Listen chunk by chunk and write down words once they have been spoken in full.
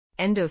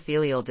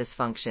Endothelial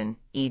dysfunction,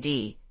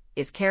 ED,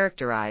 is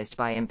characterized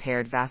by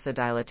impaired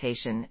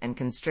vasodilatation and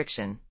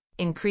constriction,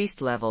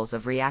 increased levels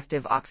of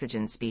reactive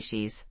oxygen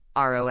species,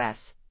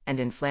 ROS, and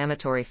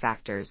inflammatory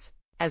factors,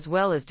 as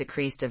well as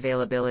decreased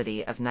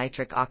availability of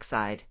nitric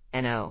oxide,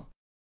 NO.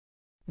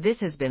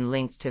 This has been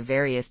linked to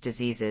various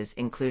diseases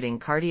including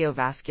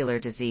cardiovascular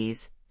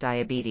disease,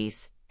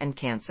 diabetes, and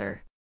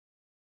cancer.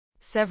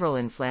 Several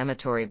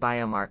inflammatory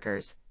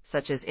biomarkers,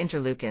 such as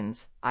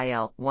interleukins,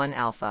 IL-1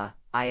 alpha,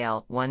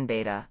 IL-1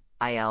 beta,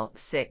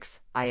 IL-6,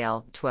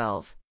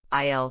 IL-12,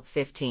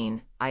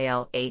 IL-15,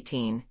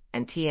 IL-18,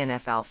 and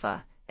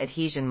TNF-alpha,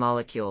 adhesion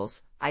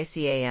molecules,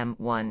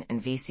 ICAM1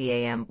 and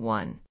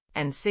VCAM1,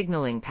 and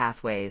signaling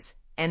pathways,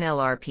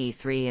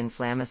 NLRP3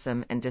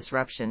 inflammasome and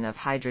disruption of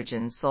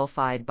hydrogen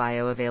sulfide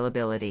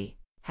bioavailability,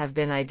 have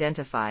been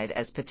identified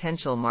as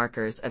potential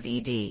markers of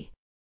ED.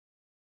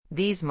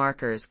 These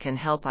markers can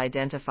help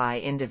identify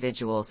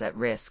individuals at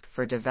risk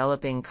for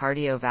developing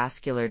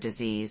cardiovascular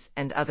disease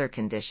and other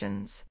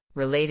conditions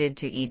related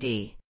to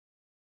ED.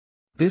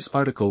 This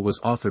article was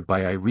authored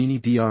by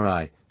Eirini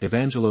Dri,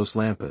 Evangelos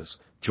Lampas,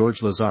 George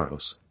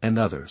Lazaros, and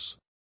others.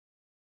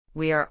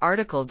 We are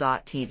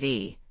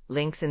RTCLTV,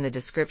 links in the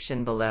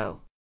description below.